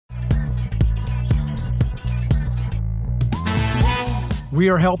We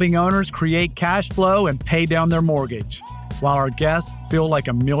are helping owners create cash flow and pay down their mortgage, while our guests feel like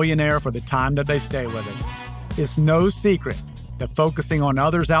a millionaire for the time that they stay with us. It's no secret that focusing on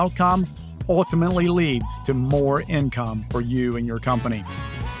others' outcome ultimately leads to more income for you and your company.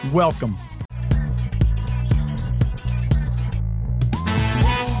 Welcome.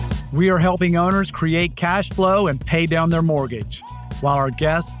 We are helping owners create cash flow and pay down their mortgage, while our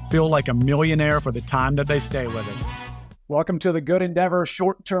guests feel like a millionaire for the time that they stay with us. Welcome to the Good Endeavor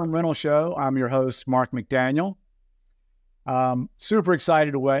Short-Term Rental Show. I'm your host, Mark McDaniel. Super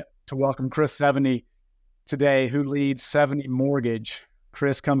excited to welcome Chris Seveney today, who leads Seveney Mortgage.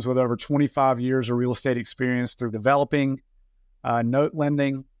 Chris comes with over 25 years of real estate experience through developing, note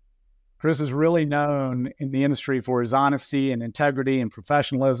lending. Chris is really known in the industry for his honesty and integrity and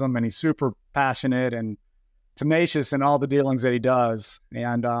professionalism, and he's super passionate and tenacious in all the dealings that he does.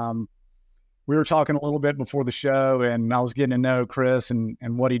 And we were talking a little bit before the show, and I was getting to know Chris and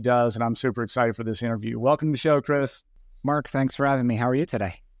what he does, and I'm super excited for this interview. Welcome to the show, Chris. Mark, thanks for having me. How are you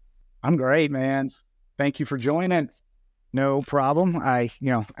today? I'm great, man. Thank you for joining. No problem. I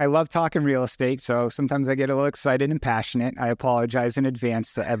love talking real estate, so sometimes I get a little excited and passionate. I apologize in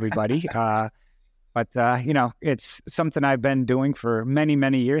advance to everybody. But it's something I've been doing for many,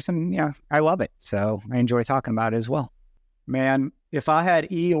 many years, and, I love it. So I enjoy talking about it as well. Man, if I had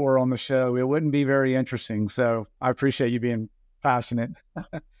Eeyore on the show, it wouldn't be very interesting. So I appreciate you being passionate.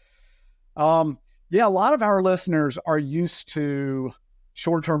 A lot of our listeners are used to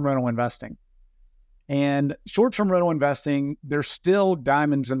short-term rental investing. And short-term rental investing, there's still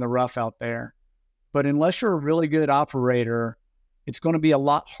diamonds in the rough out there. But unless you're a really good operator, it's going to be a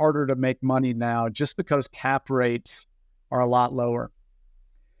lot harder to make money now just because cap rates are a lot lower.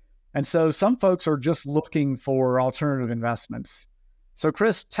 And so some folks are just looking for alternative investments. So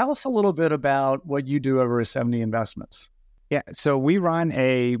Chris, tell us a little bit about what you do over at Seveney Investments. Yeah, so we run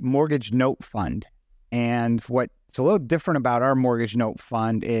a mortgage note fund. And what's a little different about our mortgage note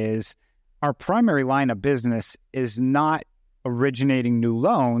fund is our primary line of business is not originating new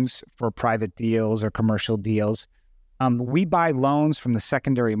loans for private deals or commercial deals. We buy loans from the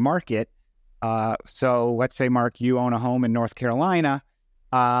secondary market. So let's say, Mark, you own a home in North Carolina,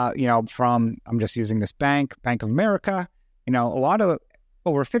 from, I'm just using this Bank of America.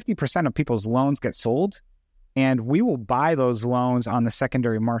 Over 50% of people's loans get sold, and we will buy those loans on the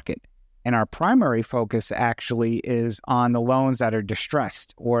secondary market. And our primary focus actually is on the loans that are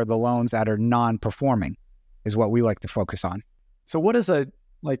distressed or the loans that are non-performing is what we like to focus on. So what is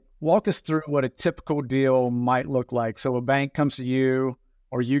walk us through what a typical deal might look like. So a bank comes to you,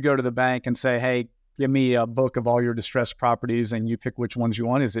 or you go to the bank and say, hey, give me a book of all your distressed properties, and you pick which ones you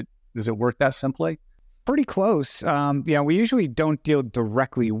want. Does it work that simply? Pretty close. We usually don't deal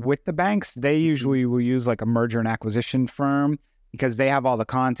directly with the banks. They usually will use like a merger and acquisition firm because they have all the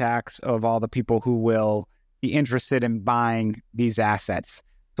contacts of all the people who will be interested in buying these assets.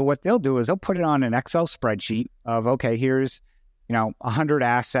 So what they'll do is they'll put it on an Excel spreadsheet of, okay, here's 100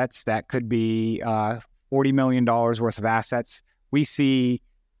 assets that could be $40 million worth of assets. We see,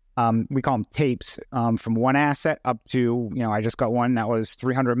 we call them tapes, from one asset up to, I just got one that was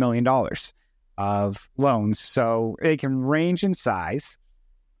 $300 million of loans. So they can range in size.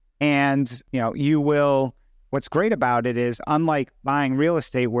 And, what's great about it is, unlike buying real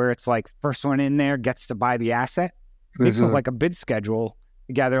estate where it's like first one in there gets to buy the asset, they put like a bid schedule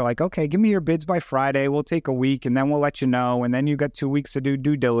together, like, okay, give me your bids by Friday. We'll take a week and then we'll let you know. And then you got 2 weeks to do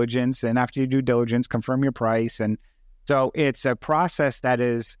due diligence. And after you do diligence, confirm your price. And so it's a process that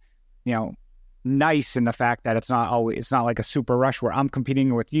is, nice in the fact that it's not like a super rush where I'm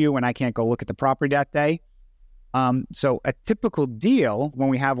competing with you and I can't go look at the property that day. So a typical deal when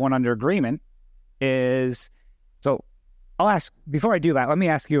we have one under agreement is, so I'll ask, before I do that, let me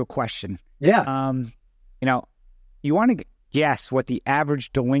ask you a question. Yeah. You want to guess what the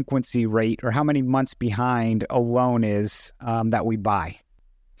average delinquency rate or how many months behind a loan is that we buy?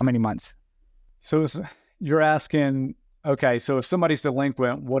 How many months? So you're asking, okay, so if somebody's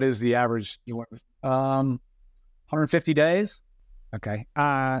delinquent, what is the average? 150 days? Okay.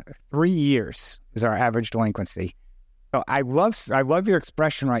 3 years is our average delinquency. So I love your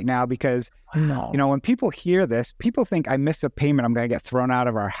expression right now because, when people hear this, people think I miss a payment, I'm going to get thrown out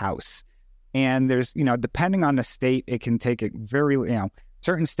of our house. And there's, depending on the state, it can take it very,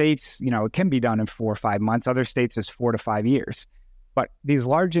 certain states, it can be done in 4 or 5 months. Other states is 4 to 5 years. But these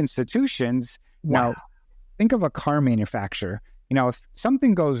large institutions, now think of a car manufacturer. If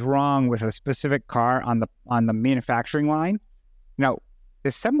something goes wrong with a specific car on the manufacturing line, the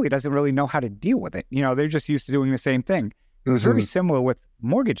assembly doesn't really know how to deal with it. They're just used to doing the same thing. It's very similar with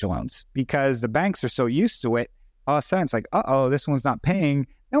mortgage loans because the banks are so used to it. all of a sudden it's like, uh-oh, this one's not paying.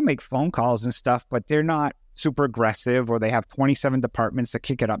 They'll make phone calls and stuff, but they're not super aggressive, or they have 27 departments to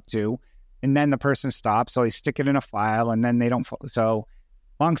kick it up to. And then the person stops, so they stick it in a file, and then they don't. So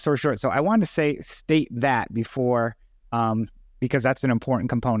long story short, so I wanted to state that before, because that's an important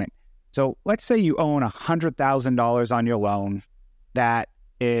component. So let's say you own $100,000 on your loan that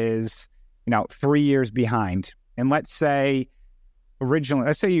is, 3 years behind. And let's say it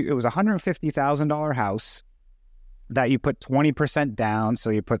was a $150,000 house that you put 20% down. So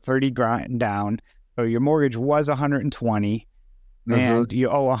you put 30 grand down. So your mortgage was 120 and you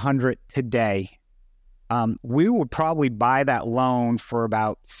owe 100 today. We would probably buy that loan for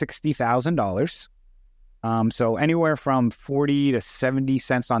about $60,000. So anywhere from 40 to 70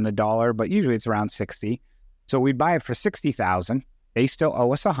 cents on the dollar, but usually it's around 60. So we'd buy it for 60,000. They still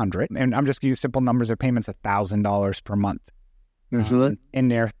owe us 100. And I'm just gonna use simple numbers. Their payment's $1,000 per month.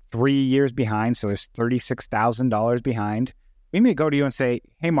 And they're 3 years behind. So it's $36,000 behind. We may go to you and say,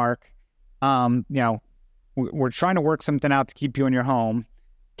 hey, Mark, we're trying to work something out to keep you in your home.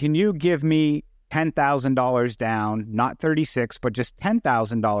 Can you give me $10,000 down, not 36, but just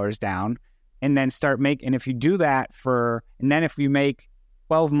 $10,000 down, and then start making, and if you do that and then if you make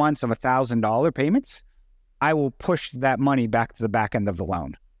 12 months of $1,000 payments, I will push that money back to the back end of the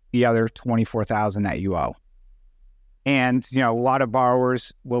loan, the other $24,000 that you owe. And, a lot of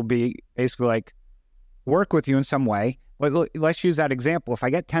borrowers will be basically like, work with you in some way. But let's use that example. If I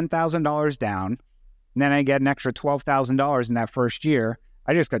get $10,000 down, and then I get an extra $12,000 in that first year,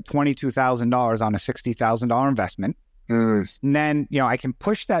 I just got $22,000 on a $60,000 investment. And then, I can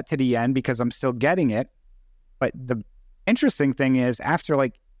push that to the end because I'm still getting it. But the interesting thing is, after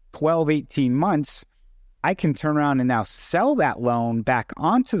like 12, 18 months, I can turn around and now sell that loan back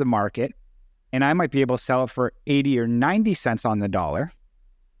onto the market, and I might be able to sell it for 80 or 90 cents on the dollar.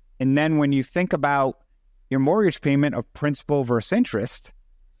 And then when you think about your mortgage payment of principal versus interest,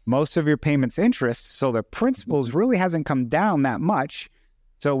 most of your payment's interest, so the principals really hasn't come down that much.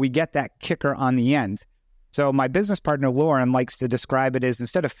 So we get that kicker on the end. So my business partner, Lauren, likes to describe it as,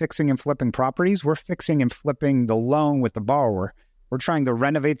 instead of fixing and flipping properties, we're fixing and flipping the loan with the borrower. We're trying to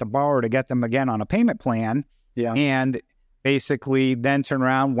renovate the borrower to get them again on a payment plan. Yeah. And basically then turn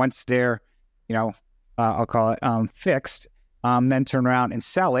around once they're, I'll call it fixed, then turn around and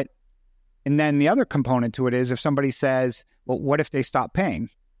sell it. And then the other component to it is, if somebody says, well, what if they stop paying?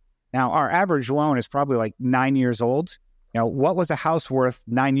 Now, our average loan is probably like 9 years old. What was a house worth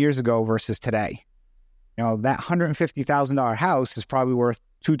 9 years ago versus today? That $150,000 house is probably worth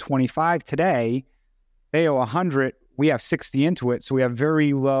 $225 today. They owe 100. We have 60 into it, so we have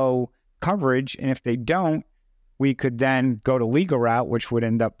very low coverage. And if they don't, we could then go to legal route, which would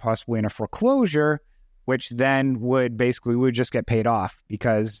end up possibly in a foreclosure, which then we would just get paid off,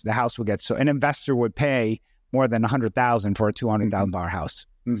 because the house would get, so an investor would pay more than $100,000 for a $200,000 house.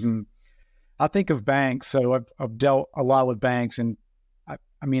 Mm-hmm. I think of banks. So I've dealt a lot with banks, and I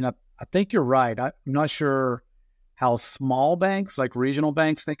think you're right. I'm not sure how small banks, like regional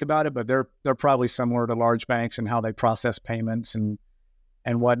banks, think about it, but they're probably similar to large banks in how they process payments and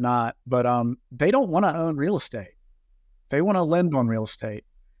whatnot. But they don't want to own real estate. They want to lend on real estate.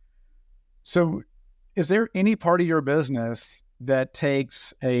 So is there any part of your business that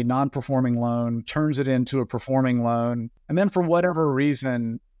takes a non-performing loan, turns it into a performing loan, and then for whatever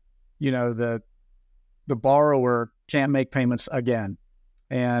reason, the borrower can't make payments again,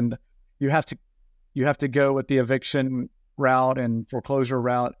 and you have to go with the eviction route and foreclosure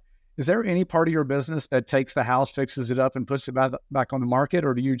route? Is there any part of your business that takes the house, fixes it up, and puts it back on the market,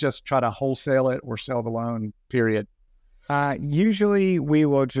 or do you just try to wholesale it or sell the loan, period? Usually we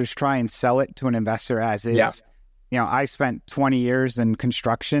will just try and sell it to an investor as is. Yeah. I spent 20 years in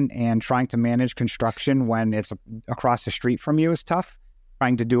construction, and trying to manage construction when it's across the street from you is tough.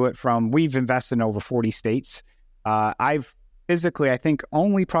 Trying to do it we've invested in over 40 states. I've physically, I think,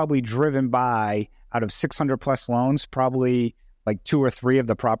 only probably driven by, out of 600 plus loans, probably like 2 or 3 of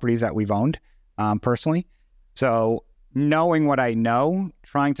the properties that we've owned personally. So knowing what I know,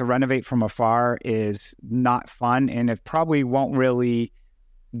 trying to renovate from afar is not fun, and it probably won't really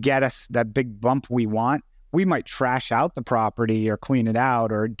get us that big bump we want. We might trash out the property or clean it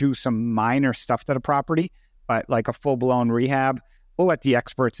out or do some minor stuff to the property, but like a full-blown rehab, we'll let the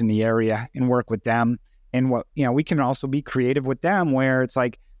experts in the area and work with them. And we can also be creative with them, where it's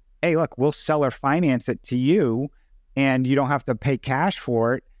like, hey, look, we'll sell or finance it to you, and you don't have to pay cash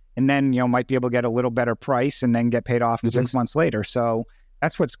for it. And then, might be able to get a little better price and then get paid off 6 months later. So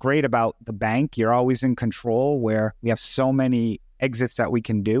that's what's great about the bank. You're always in control, where we have so many exits that we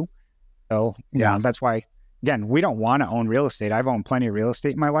can do. So that's why, again, we don't want to own real estate. I've owned plenty of real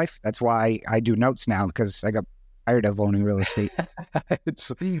estate in my life. That's why I do notes now, because I tired of owning real estate.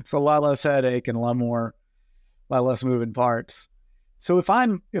 It's a lot less headache and a lot less moving parts. So if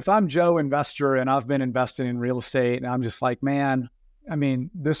I'm Joe investor and I've been investing in real estate and I'm just like, man, I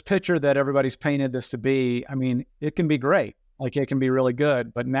mean, this picture that everybody's painted this to be, I mean, it can be great. Like it can be really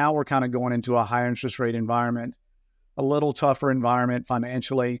good, but now we're kind of going into a high interest rate environment, a little tougher environment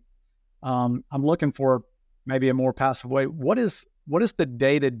financially. I'm looking for maybe a more passive way. What is the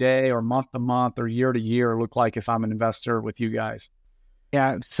day-to-day or month-to-month or year-to-year look like if I'm an investor with you guys?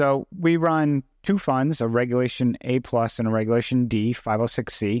 Yeah, so we run two funds, a Regulation A plus and a Regulation D,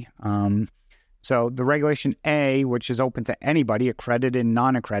 506C. So the Regulation A, which is open to anybody, accredited and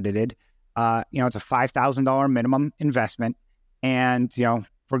non-accredited, it's a $5,000 minimum investment. And,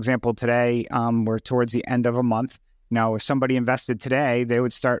 for example, today, we're towards the end of a month. Now, if somebody invested today, they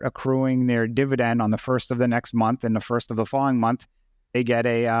would start accruing their dividend on the first of the next month, and the first of the following month, they get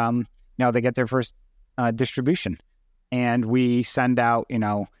they get their first distribution. And we send out,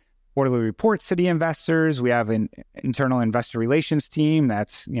 quarterly reports to the investors. We have an internal investor relations team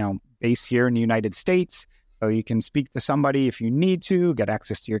that's, based here in the United States. So you can speak to somebody if you need to, get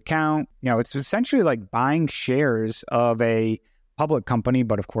access to your account. It's essentially like buying shares of a public company,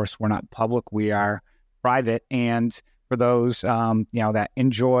 but of course we're not public, we are private. And for those, that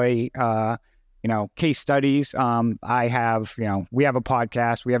enjoy, case studies, I have, we have a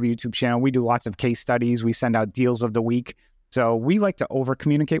podcast, we have a YouTube channel, we do lots of case studies, we send out deals of the week. So we like to over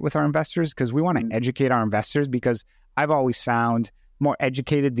communicate with our investors because we want to educate our investors, because I've always found more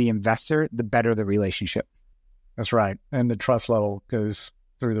educated the investor, the better the relationship. That's right. And the trust level goes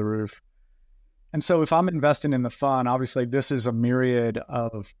through the roof. And so if I'm investing in the fund, obviously this is a myriad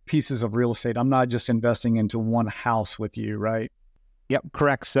of pieces of real estate. I'm not just investing into one house with you, right? Yep,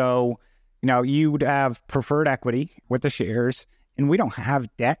 correct. So, you would have preferred equity with the shares, and we don't have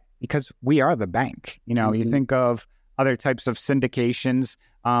debt because we are the bank. You think of other types of syndications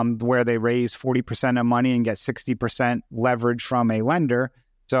where they raise 40% of money and get 60% leverage from a lender.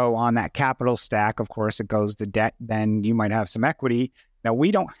 So on that capital stack, of course, it goes to debt. Then you might have some equity. Now we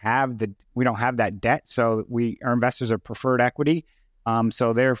don't have that debt, so our investors are preferred equity.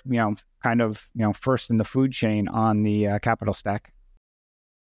 So they're first in the food chain on the capital stack.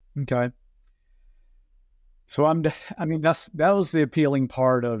 Okay. So that was the appealing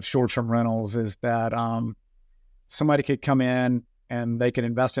part of short-term rentals, is that somebody could come in and they could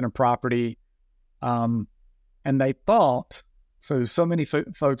invest in a property, and they thought. So many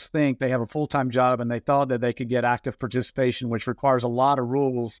folks think they have a full-time job and they thought that they could get active participation, which requires a lot of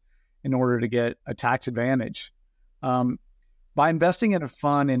rules in order to get a tax advantage. By investing in a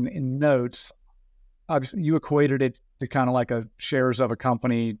fund in notes, you equated it to kind of like a shares of a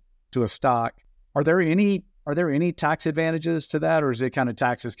company to a stock. Are there any tax advantages to that, or is it kind of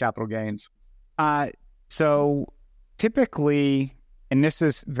tax as capital gains? So typically, and this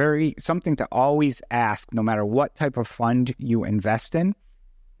is something to always ask, no matter what type of fund you invest in,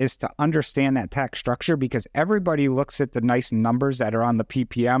 is to understand that tax structure, because everybody looks at the nice numbers that are on the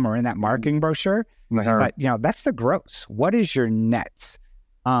PPM or in that marketing brochure. But, that's the gross. What is your nets?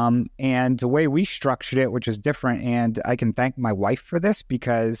 And the way we structured it, which is different, and I can thank my wife for this,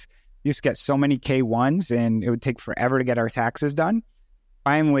 because we used to get so many K-1s and it would take forever to get our taxes done.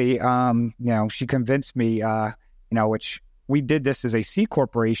 Finally, she convinced me, which we did this as a C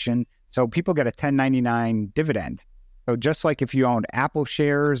corporation, so people get a 1099 dividend. So just like if you owned Apple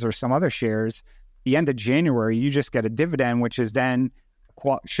shares or some other shares, the end of January, you just get a dividend, which is then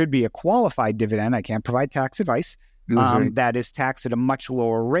should be a qualified dividend. I can't provide tax advice. That is taxed at a much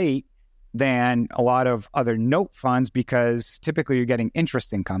lower rate than a lot of other note funds, because typically you're getting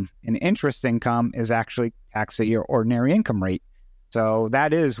interest income, and interest income is actually taxed at your ordinary income rate. So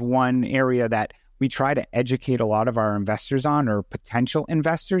that is one area that we try to educate a lot of our investors on, or potential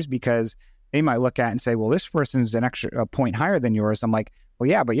investors, because they might look at and say, well, this person's an extra point higher than yours. I'm like, well,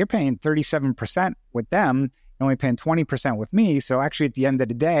 yeah, but you're paying 37% with them, and only paying 20% with me. So actually at the end of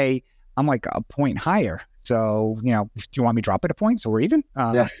the day, I'm like a point higher. So, do you want me to drop it a point so we're even?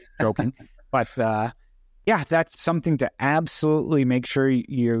 Yeah. Joking. But that's something to absolutely make sure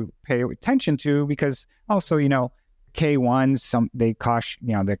you pay attention to, because also, K1s, they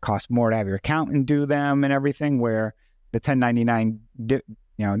cost more to have your accountant do them and everything, where the 1099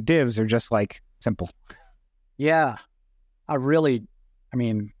 divs are just like simple. Yeah.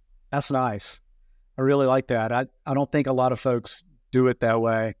 That's nice. I really like that. I don't think a lot of folks do it that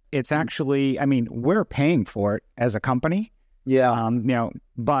way. It's actually, we're paying for it as a company. Yeah.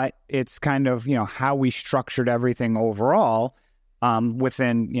 But it's kind of, how we structured everything overall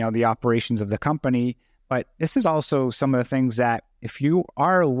within, the operations of the company. But this is also some of the things that if you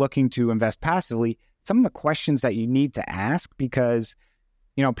are looking to invest passively, some of the questions that you need to ask, because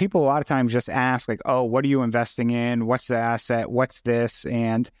people a lot of times just ask like, oh, what are you investing in? What's the asset? What's this?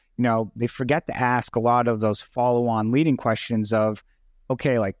 And, they forget to ask a lot of those follow-on leading questions of,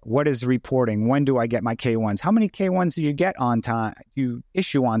 okay, like what is the reporting? When do I get my K1s? How many K1s do you get on time? You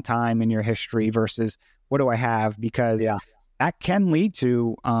issue on time in your history versus what do I have? Because that can lead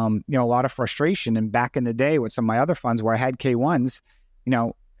to, a lot of frustration. And back in the day with some of my other funds where I had K1s,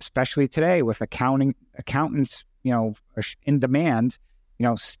 especially today with accountants, in demand,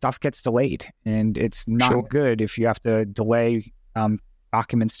 stuff gets delayed, and it's not good if you have to delay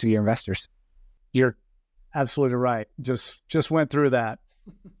documents to your investors. You're absolutely right. Just went through that.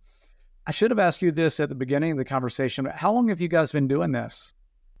 I should have asked you this at the beginning of the conversation. How long have you guys been doing this?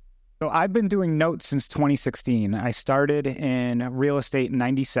 So I've been doing notes since 2016. I started in real estate in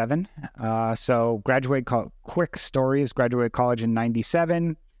 97. Quick story is graduated college in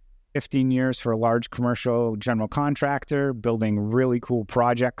 97. 15 years for a large commercial general contractor, building really cool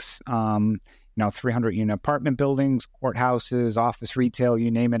projects, 300-unit apartment buildings, courthouses, office retail, you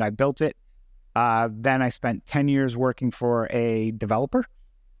name it, I built it. Then I spent 10 years working for a developer.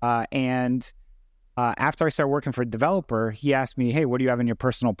 And after I started working for a developer, he asked me, hey, what do you have in your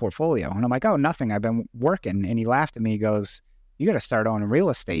personal portfolio? And I'm like, oh, nothing. I've been working. And he laughed at me. He goes, you got to start owning real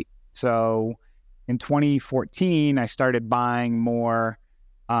estate. So in 2014, I started buying more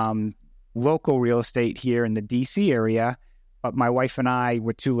local real estate here in the DC area, but my wife and I,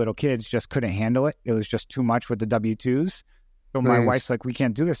 with 2 little kids, just couldn't handle it. It was just too much with the W-2s. So my wife's like, we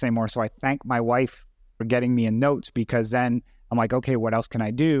can't do this anymore. So I thank my wife for getting me in notes, because then I'm like, okay, what else can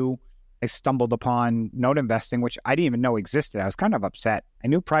I do? I stumbled upon note investing, which I didn't even know existed. I was kind of upset. I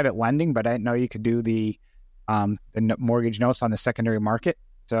knew private lending, but I didn't know you could do the mortgage notes on the secondary market.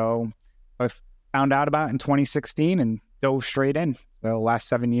 So I found out about it in 2016 and dove straight in. So the last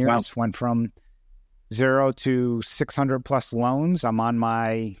 7 years went from 0 to 600 plus loans. I'm on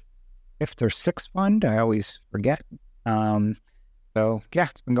my 5th or 6th fund. I always forget. So yeah,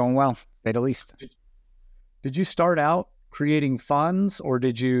 it's been going well, to say the least. Did you start out creating funds, or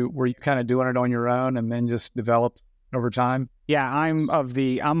were you kind of doing it on your own and then just developed over time? Yeah,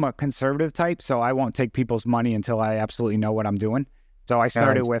 I'm a conservative type, so I won't take people's money until I absolutely know what I'm doing. So I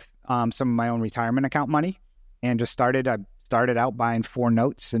started with some of my own retirement account money, and just started out buying 4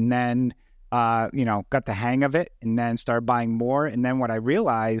 notes, and then got the hang of it, and then started buying more. And then what I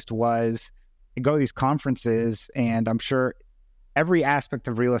realized was, I go to these conferences, and I'm sure every aspect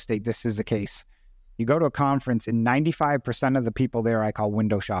of real estate, this is the case. You go to a conference, and 95% of the people there I call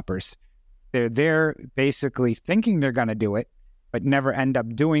window shoppers. They're there basically thinking they're going to do it, but never end up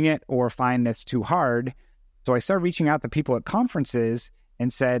doing it or find this too hard. So I started reaching out to people at conferences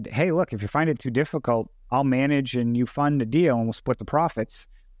and said, hey, look, if you find it too difficult, I'll manage and you fund a deal and we'll split the profits.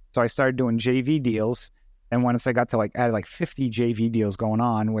 So I started doing JV deals. And once I got to I had 50 JV deals going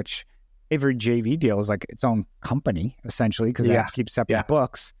on, which every JV deal is like its own company, essentially, because I have to keep separate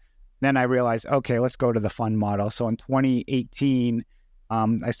books. Then I realized, okay, let's go to the fund model. So in 2018,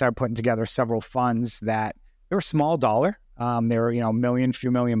 I started putting together several funds that they were small dollar. They were,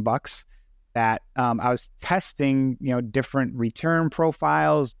 few million bucks, that I was testing, different return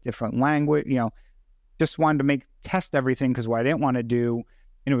profiles, different language, just wanted to test everything, because what I didn't want to do,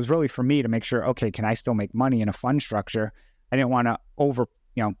 and it was really for me to make sure, okay, can I still make money in a fund structure? I didn't want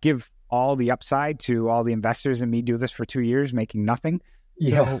to give all the upside to all the investors and me do this for 2 years making nothing.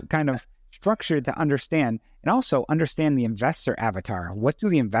 So kind of structured to understand, and also understand the investor avatar. What do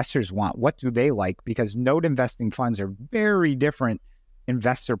the investors want? What do they like? Because note investing funds are very different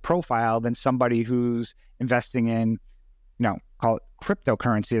investor profile than somebody who's investing in, call it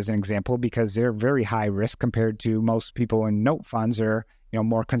cryptocurrency as an example, because they're very high risk compared to most people in note funds are,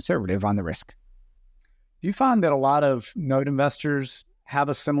 more conservative on the risk. Do you find that a lot of note investors have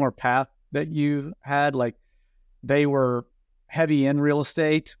a similar path that you had? Like they were heavy in real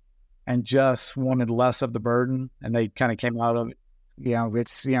estate and just wanted less of the burden, and they kind of came out of it.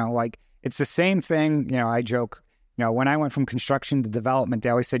 It's, it's the same thing. I joke, when I went from construction to development, they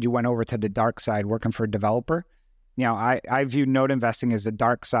always said you went over to the dark side working for a developer. I view note investing as the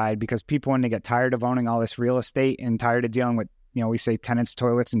dark side, because people, when they get tired of owning all this real estate and tired of dealing with, we say tenants,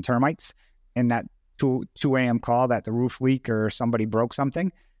 toilets, and termites, and that 2 a.m. call that the roof leak or somebody broke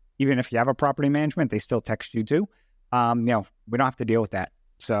something, even if you have a property management, they still text you too. We don't have to deal with that.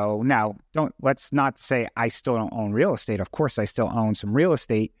 So now let's not say I still don't own real estate. Of course, I still own some real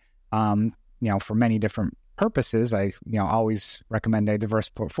estate, for many different purposes. I, always recommend a diverse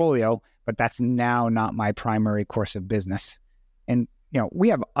portfolio, but that's now not my primary course of business. And, we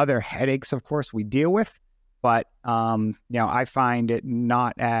have other headaches, of course, we deal with, but, I find it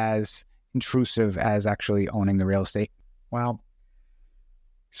not as intrusive as actually owning the real estate. Wow.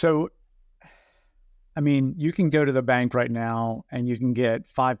 So, I mean, you can go to the bank right now and you can get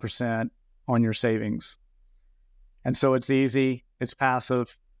 5% on your savings. And so it's easy, it's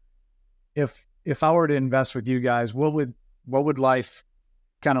passive. If I were to invest with you guys, what would life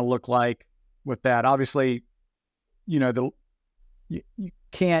kind of look like with that? Obviously, you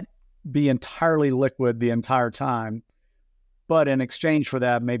can't be entirely liquid the entire time, but in exchange for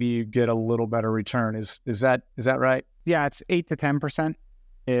that, maybe you get a little better return. Is that right? Yeah, it's 8 to 10%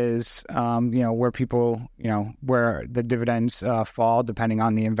 is where people where the dividends fall depending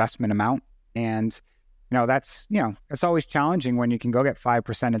on the investment amount. And it's always challenging when you can go get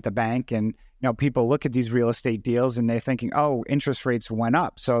 5% at the bank, and people look at these real estate deals and they're thinking, oh, interest rates went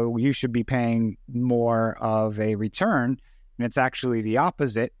up, so you should be paying more of a return. And it's actually the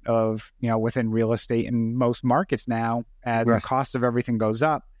opposite of within real estate in most markets now. As the cost of everything goes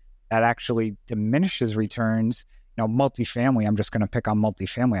up, that actually diminishes returns. Multifamily, I'm just going to pick on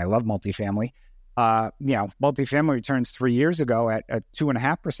multifamily. I love multifamily. Multifamily returns 3 years ago at a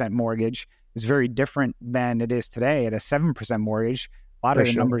 2.5% mortgage is very different than it is today at a 7% mortgage. A lot of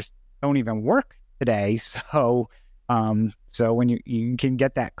the numbers don't even work today. So when you can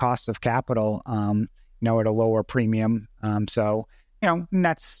get that cost of capital, at a lower premium. And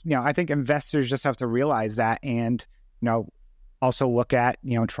that's, I think investors just have to realize that and, also look at,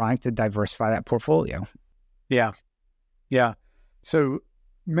 trying to diversify that portfolio. Yeah. Yeah. So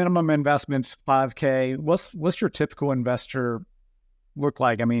minimum investments, 5K. What's your typical investor look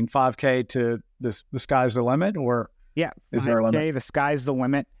like? I mean, 5K to the sky's the limit, or is there a limit? The sky's the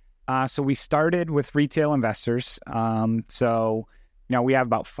limit. So we started with retail investors. We have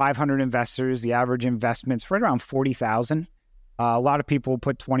about 500 investors. The average investment's right around 40,000. A lot of people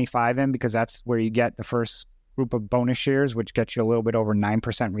put 25 in because that's where you get the first group of bonus shares, which gets you a little bit over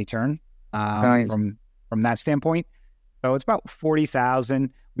 9% return from that standpoint. So it's about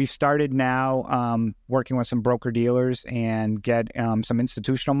 40,000. We started now working with some broker dealers and get some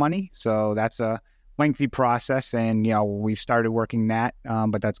institutional money. So that's a lengthy process, and we've started working that,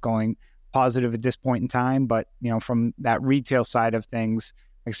 but that's going positive at this point in time. But from that retail side of things,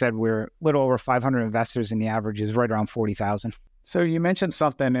 like I said, we're a little over 500 investors, and the average is right around 40,000. So you mentioned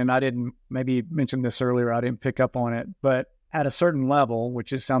something, and I didn't maybe mention this earlier. I didn't pick up on it, but at a certain level,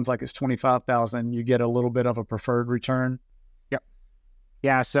 which sounds like it's 25,000, you get a little bit of a preferred return. Yep.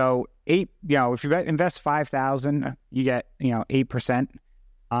 Yeah. So if you invest 5,000, you get 8%.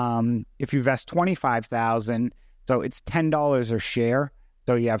 If you invest 25,000, so it's $10 a share.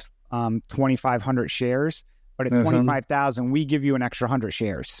 So you have 2,500 shares, but at 25,000, we give you an extra 100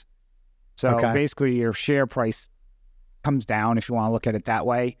 shares. So basically, your share price comes down, if you want to look at it that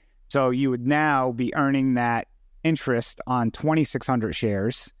way. So you would now be earning that interest on 2,600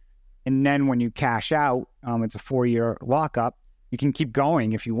 shares. And then when you cash out, it's a 4-year lockup. You can keep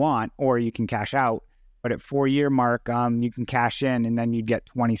going if you want, or you can cash out. But at 4-year mark, you can cash in, and then you get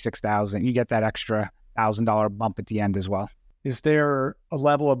 26,000. You get that extra $1,000 bump at the end as well. Is there a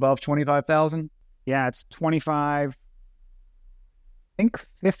level above 25,000? Yeah, it's 25. I think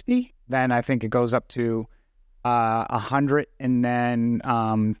 50. Then I think it goes up to 100, and then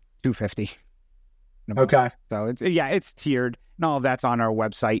 250. Okay. So it's tiered, and all of that's on our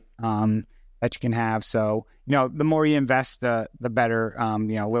website that you can have. So the more you invest, the better.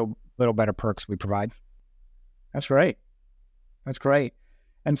 Little better perks we provide. That's great.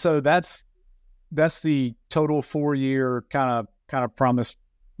 And so that's the total 4-year kind of promise.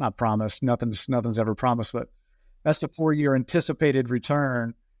 Not promise. Nothing's ever promised, but that's the 4-year anticipated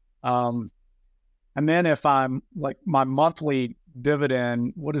return. And then if I'm like my monthly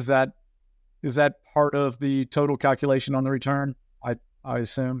dividend, what is that? Is that part of the total calculation on the return? I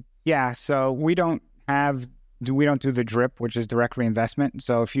assume. Yeah. So we don't do the DRIP, which is direct reinvestment.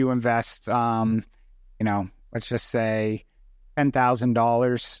 So if you invest, let's just say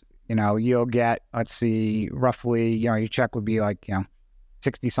 $10,000, you'll get, let's see, roughly, your check would be like,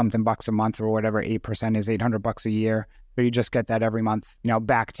 60 something bucks a month or whatever. 8% is $800 a year. So you just get that every month,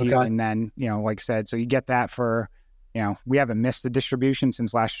 back to you. And then, like I said, so you get that for, we haven't missed a distribution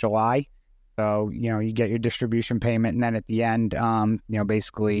since last July. So, you get your distribution payment. And then at the end,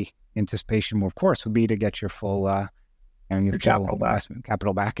 basically anticipation, of course, would be to get your full, your capital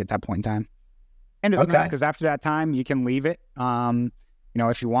back at that point in time. And it's nice because after that time, you can leave it,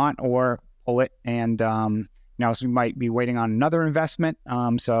 if you want, or pull it. And, so we might be waiting on another investment.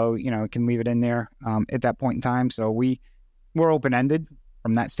 So, you can leave it in there at that point in time. So we're open-ended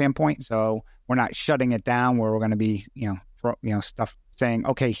from that standpoint. So we're not shutting it down where we're going to be, stuff saying,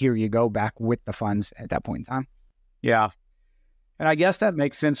 okay, here you go back with the funds at that point in time. Yeah. And I guess that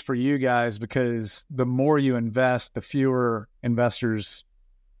makes sense for you guys because the more you invest, the fewer investors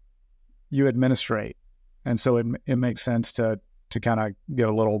you administrate. And so it makes sense to kind of get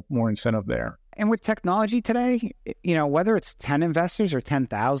a little more incentive there. And with technology today, whether it's 10 investors or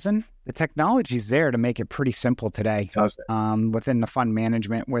 10,000, the technology's there to make it pretty simple today. Does it? Within the fund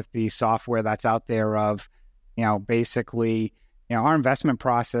management with the software that's out there of, basically, our investment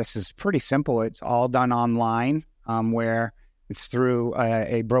process is pretty simple. It's all done online, where it's through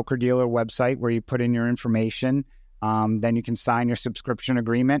a broker-dealer website where you put in your information. Then you can sign your subscription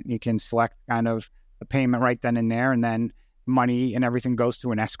agreement. You can select kind of the payment right then and there, and then money and everything goes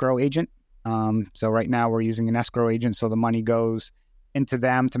to an escrow agent. So right now we're using an escrow agent, so the money goes into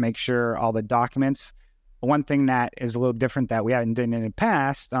them to make sure all the documents. One thing that is a little different that we hadn't done in the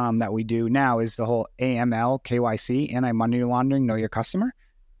past that we do now is the whole AML, KYC, anti-money laundering, know your customer.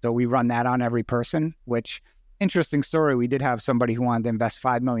 So we run that on every person, which, interesting story, we did have somebody who wanted to invest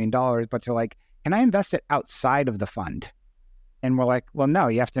 $5 million, but they're like, can I invest it outside of the fund? And we're like, well, no,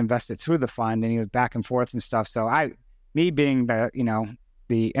 you have to invest it through the fund. And he was back and forth and stuff. So me being the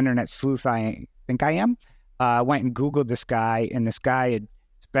internet sleuth I think I am, went and Googled this guy, and this guy had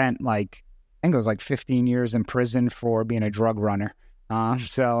spent I think it was 15 years in prison for being a drug runner.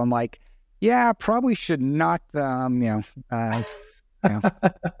 So I'm like, yeah, probably should not,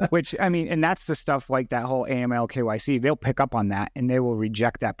 which, I mean, and that's the stuff like that whole AML KYC, they'll pick up on that and they will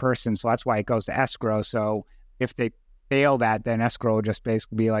reject that person. So that's why it goes to escrow. So if they fail that, then escrow will just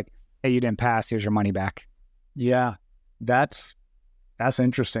basically be like, hey, you didn't pass, here's your money back. Yeah, that's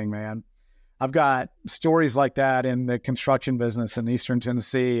interesting, man. I've got stories like that in the construction business in Eastern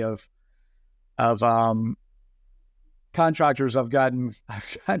Tennessee of contractors I've gotten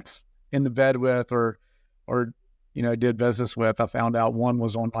into bed with or did business with. I found out one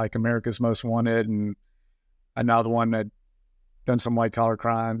was on America's Most Wanted, and another one had done some white collar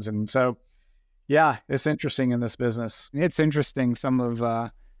crimes. And so, yeah, it's interesting in this business. It's interesting, some of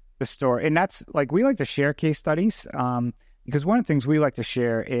the story. And that's we like to share case studies because one of the things we like to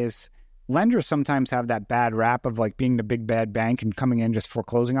share is lenders sometimes have that bad rap of being the big bad bank and coming in just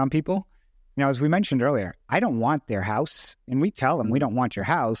foreclosing on people. As we mentioned earlier, I don't want their house. And we tell them, we don't want your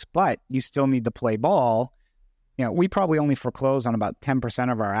house, but you still need to play ball. We probably only foreclose on about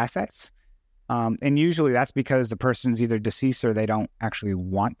 10% of our assets. And usually that's because the person's either deceased or they don't actually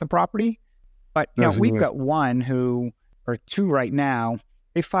want the property. But, we've got one or two right now,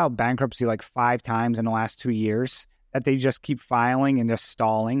 they filed bankruptcy 5 times in the last 2 years that they just keep filing and just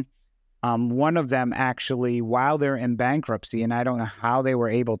stalling. One of them actually, while they're in bankruptcy, and I don't know how they were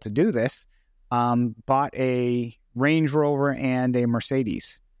able to do this, bought a Range Rover and a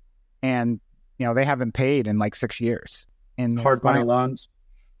Mercedes. And, they haven't paid in 6 years. And hard money loans.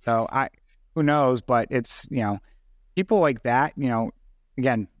 So who knows, but it's, people like that,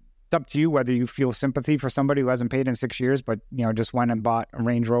 again, it's up to you whether you feel sympathy for somebody who hasn't paid in 6 years, but, just went and bought a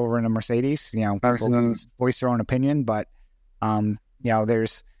Range Rover and a Mercedes, voice their own opinion. But,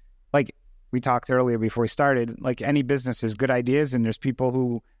 there's we talked earlier before we started, any business, there's good ideas and there's people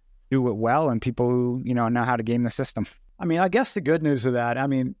who do it well and people who, know how to game the system. I mean, I guess the good news of that,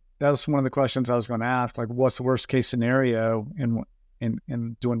 that was one of the questions I was going to ask, what's the worst case scenario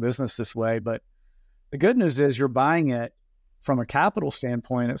in doing business this way? But the good news is you're buying it from a capital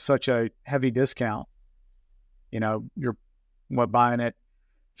standpoint at such a heavy discount. You're buying it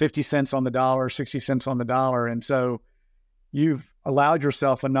 50 cents on the dollar, 60 cents on the dollar. And so you've allowed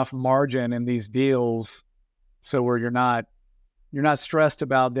yourself enough margin in these deals so where you're not stressed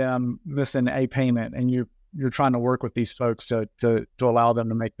about them missing a payment, and you're trying to work with these folks to allow them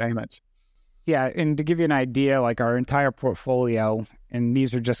to make payments. Yeah, and to give you an idea, our entire portfolio, and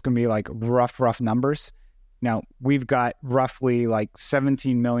these are just going to be rough numbers. Now, we've got roughly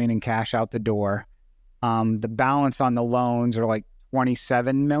 17 million in cash out the door. The balance on the loans are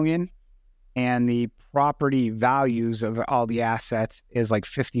 27 million, and the property values of all the assets is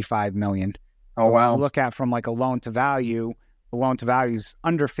 55 million. Oh, wow. Look at from a loan to value. The loan to value is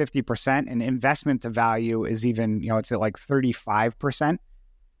under 50%, and investment to value is even, it's at 35%.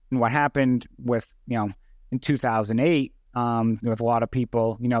 And what happened with, in 2008, with a lot of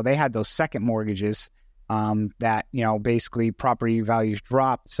people, they had those second mortgages that, basically property values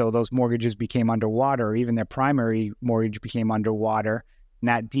dropped. So those mortgages became underwater, or even their primary mortgage became underwater. And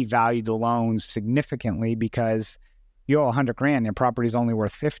that devalued the loans significantly because you owe $100,000, your property's only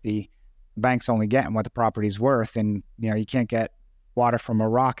worth 50. The bank's only getting what the property's worth. And, you can't get water from a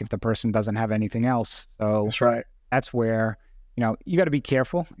rock if the person doesn't have anything else. So that's right. That's where, you got to be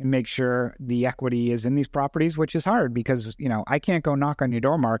careful and make sure the equity is in these properties, which is hard because, I can't go knock on your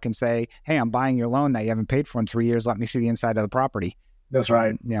door, Mark, and say, hey, I'm buying your loan that you haven't paid for in 3 years. Let me see the inside of the property. That's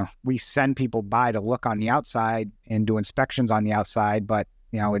right. We send people by to look on the outside and do inspections on the outside, but,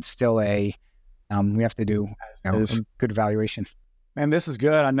 it's still we have to do a good evaluation. Man, this is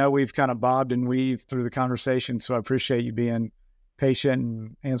good. I know we've kind of bobbed and weaved through the conversation, so I appreciate you being patient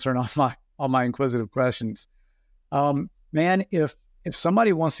and answering all my inquisitive questions. Man, if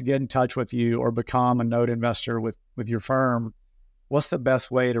somebody wants to get in touch with you or become a note investor with your firm, what's the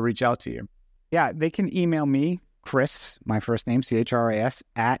best way to reach out to you? Yeah, they can email me, Chris, my first name, CHRAS,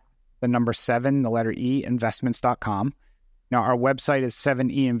 at the number 7, the letter E, investments.com. Now, our website is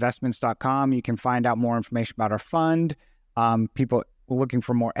 7einvestments.com. You can find out more information about our fund. People looking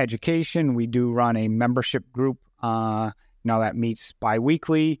for more education, we do run a membership group that meets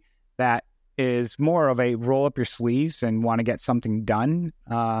bi-weekly. That is more of a roll up your sleeves and want to get something done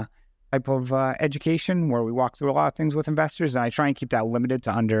type of education where we walk through a lot of things with investors. And I try and keep that limited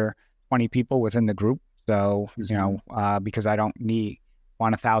to under 20 people within the group. So, because I don't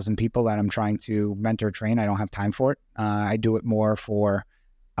want 1,000 people that I'm trying to mentor, train. I don't have time for it. I do it more for,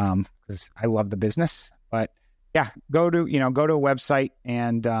 because I love the business. But yeah, go to a website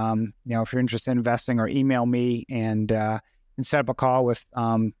and, if you're interested in investing, or email me and set up a call with,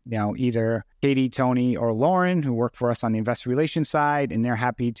 either Katie, Tony, or Lauren, who work for us on the investor relations side. And they're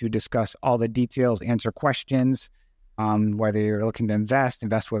happy to discuss all the details, answer questions, whether you're looking to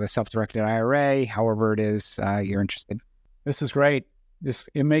invest with a self-directed IRA, however it is you're interested. This is great.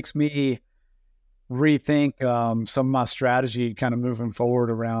 It makes me rethink some of my strategy kind of moving forward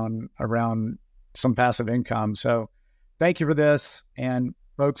around some passive income. So thank you for this. And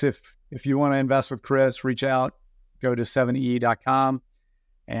folks, if you want to invest with Chris, reach out, go to 7e.com.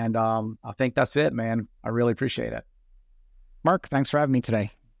 And I think that's it, man. I really appreciate it. Mark, thanks for having me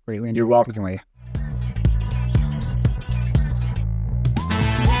today. Greatly enjoyed You're welcome. speaking with you.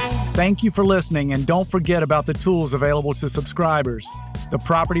 Thank you for listening, and don't forget about the tools available to subscribers: the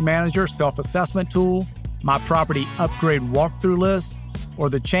Property Manager Self-Assessment Tool, my Property Upgrade Walkthrough List, or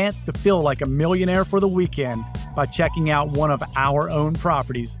the chance to feel like a millionaire for the weekend by checking out one of our own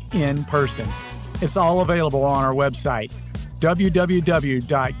properties in person. It's all available on our website,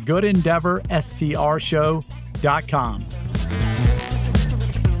 www.goodendeavourstrshow.com.